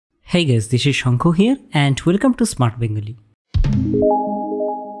Hey guys, this is Shankho here and welcome to Smart Bengali.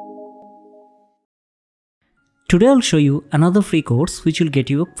 Today I'll show you another free course which will get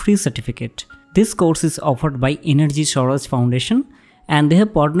you a free certificate. This course is offered by Energy Swaraj Foundation and they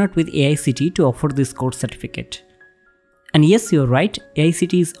have partnered with AICTE to offer this course certificate. And yes, you're right,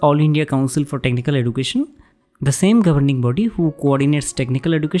 AICTE is All India Council for Technical Education, the same governing body who coordinates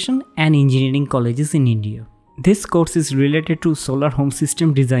technical education and engineering colleges in India. This course is related to solar home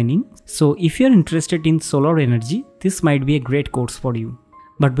system designing, so if you're interested in solar energy, this might be a great course for you.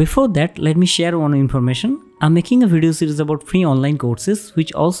 But before that, let me share one information. I'm making a video series about free online courses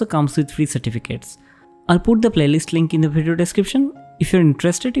which also comes with free certificates. I'll put the playlist link in the video description. If you're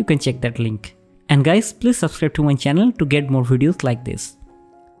interested, you can check that link. And guys, please subscribe to my channel to get more videos like this.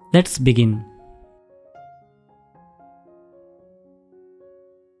 Let's begin.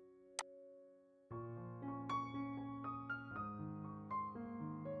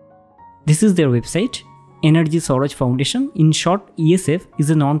 This is their website. Energy Swaraj Foundation, in short ESF, is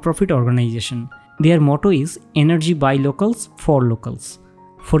a non-profit organization. Their motto is Energy by Locals for Locals.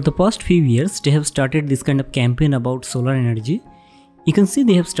 For the past few years, they have started this kind of campaign about solar energy. You can see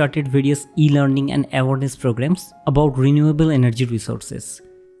they have started various e-learning and awareness programs about renewable energy resources.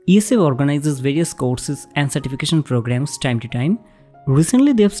 ESF organizes various courses and certification programs time to time.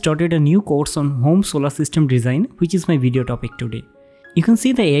 Recently, they have started a new course on home solar system design, which is my video topic today. You can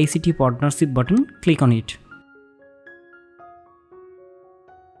see the AICTE partnership button, click on it.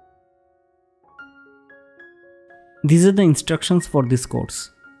 These are the instructions for this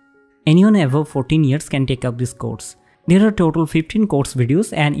course. Anyone above 14 years can take up this course. There are total 15 course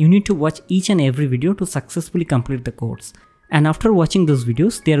videos and you need to watch each and every video to successfully complete the course. And after watching those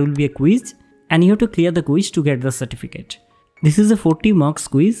videos, there will be a quiz and you have to clear the quiz to get the certificate. This is a 40 marks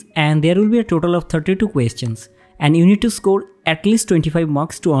quiz and there will be a total of 32 questions. And you need to score at least 25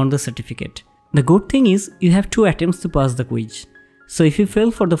 marks to earn the certificate. The good thing is you have 2 attempts to pass the quiz. So if you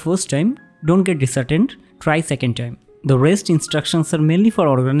fail for the first time, don't get disheartened, try second time. The rest instructions are mainly for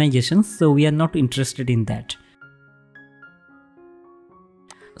organizations, so we are not interested in that.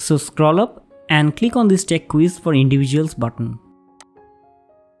 So scroll up and click on this Tech Quiz for Individuals button.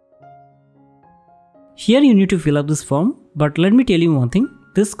 Here you need to fill up this form, but let me tell you one thing.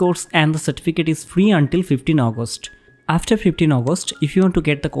 This course and the certificate is free until 15 August. After 15 August, if you want to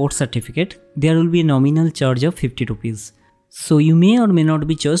get the course certificate, there will be a nominal charge of 50 rupees. So you may or may not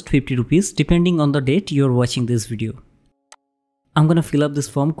be charged 50 rupees depending on the date you are watching this video. I'm gonna fill up this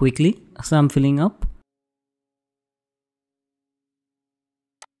form quickly, so I'm filling up.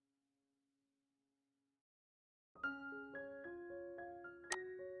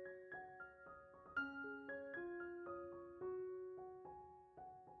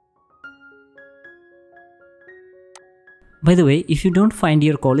 By the way, if you don't find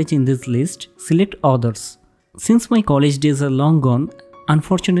your college in this list, select others. Since my college days are long gone,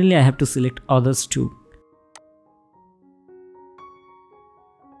 unfortunately I have to select others too.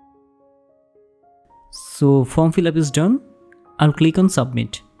 So form fill up is done. I'll click on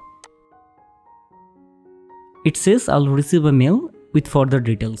submit. It says I'll receive a mail with further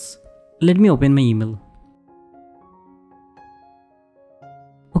details. Let me open my email.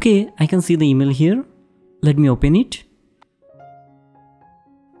 Okay, I can see the email here. Let me open it.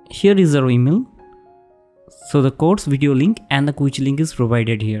 Here is our email. So the course video link and the quiz link is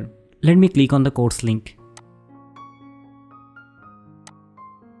provided here. Let me click on the course link.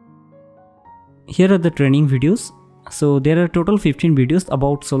 Here are the training videos. So there are total 15 videos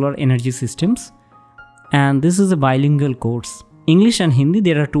about solar energy systems. And this is a bilingual course. English and Hindi,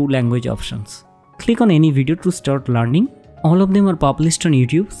 there are 2 language options. Click on any video to start learning. All of them are published on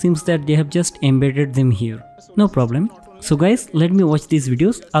YouTube. Seems that they have just embedded them here. No problem. So guys, let me watch these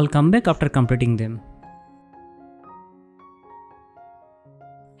videos. I'll come back after completing them.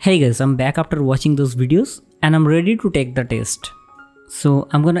 Hey guys, I'm back after watching those videos and I'm ready to take the test. So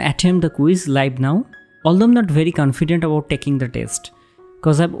I'm gonna attempt the quiz live now. Although I'm not very confident about taking the test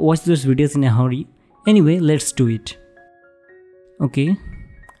because I've watched those videos in a hurry. Anyway, let's do it. Okay.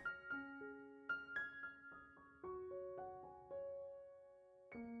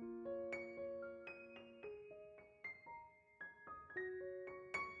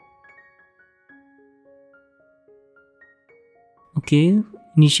 Okay,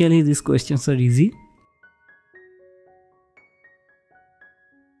 initially these questions are easy.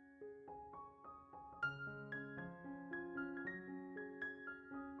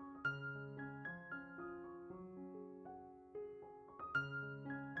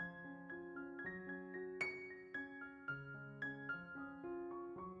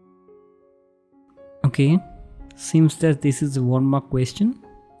 Okay, seems that this is a 1 mark question.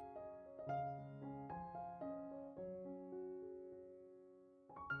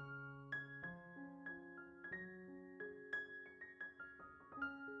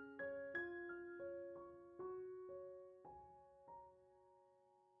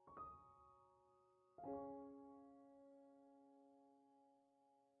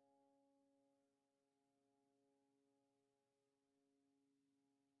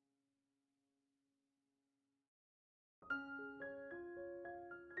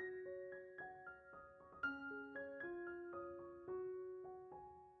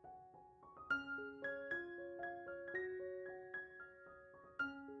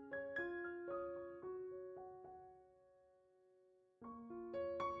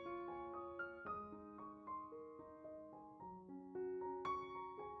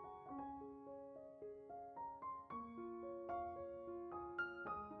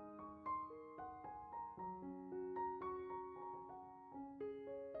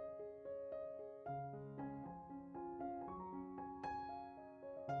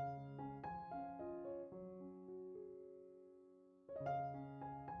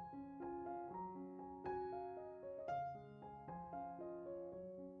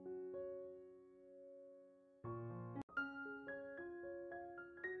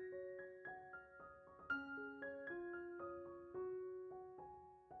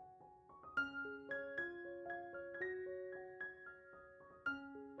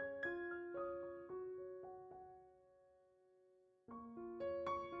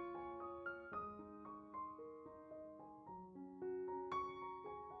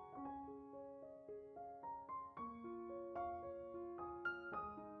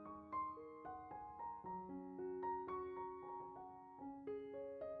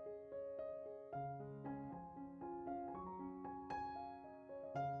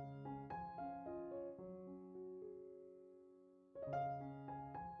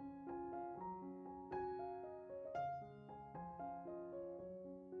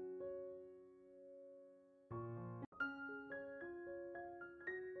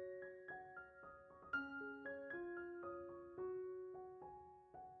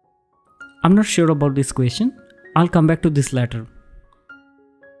 I'm not sure about this question. I'll come back to this later.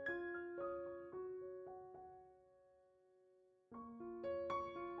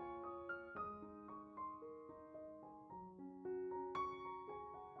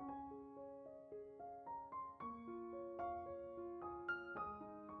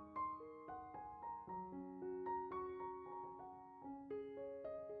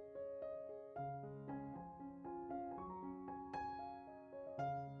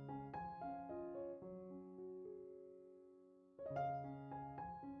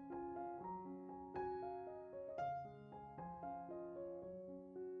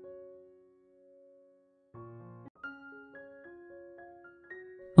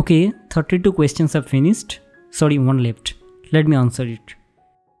 Okay, 32 questions are finished. Sorry, one left. Let me answer it.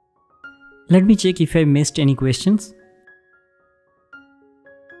 Let me check if I missed any questions.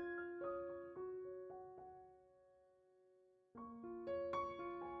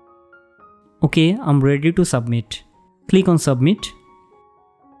 Okay, I'm ready to submit. Click on submit.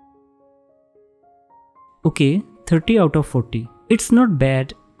 Okay, 30 out of 40. It's not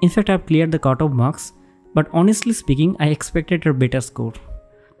bad. In fact, I've cleared the cutoff marks, but honestly speaking, I expected a better score.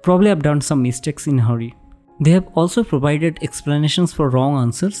 Probably I've done some mistakes in a hurry. They have also provided explanations for wrong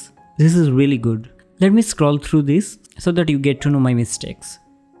answers. This is really good. Let me scroll through this so that you get to know my mistakes.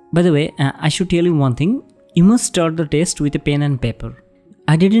 By the way, I should tell you one thing. You must start the test with a pen and paper.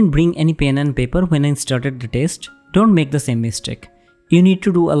 I didn't bring any pen and paper when I started the test. Don't make the same mistake. You need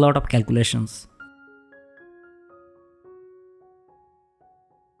to do a lot of calculations.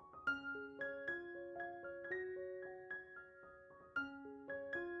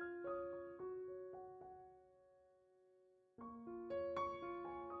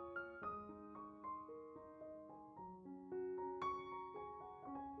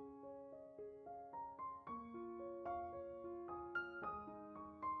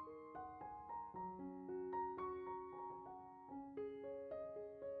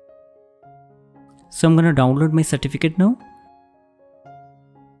 So I'm gonna download my certificate now.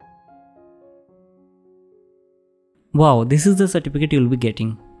 Wow, this is the certificate you'll be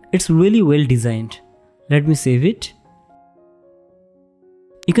getting. It's really well designed. Let me save it.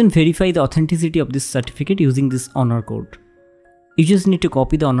 You can verify the authenticity of this certificate using this honor code. You just need to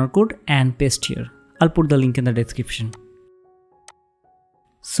copy the honor code and paste here. I'll put the link in the description.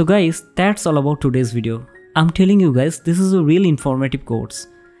 So guys, that's all about today's video. I'm telling you guys, this is a really informative course.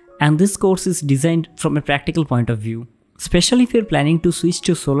 And this course is designed from a practical point of view. Especially if you're planning to switch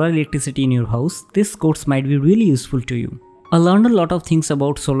to solar electricity in your house, this course might be really useful to you. I learned a lot of things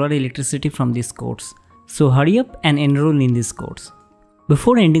about solar electricity from this course. So hurry up and enroll in this course.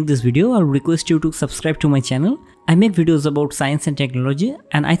 Before ending this video, I'll request you to subscribe to my channel. I make videos about science and technology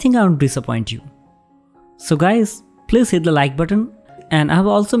and I think I won't disappoint you. So guys, please hit the like button, And I have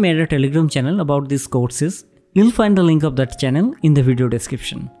also made a Telegram channel about these courses. You'll find the link of that channel in the video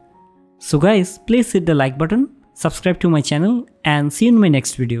description. So guys, please hit the like button, subscribe to my channel, and see you in my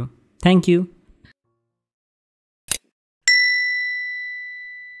next video. Thank you.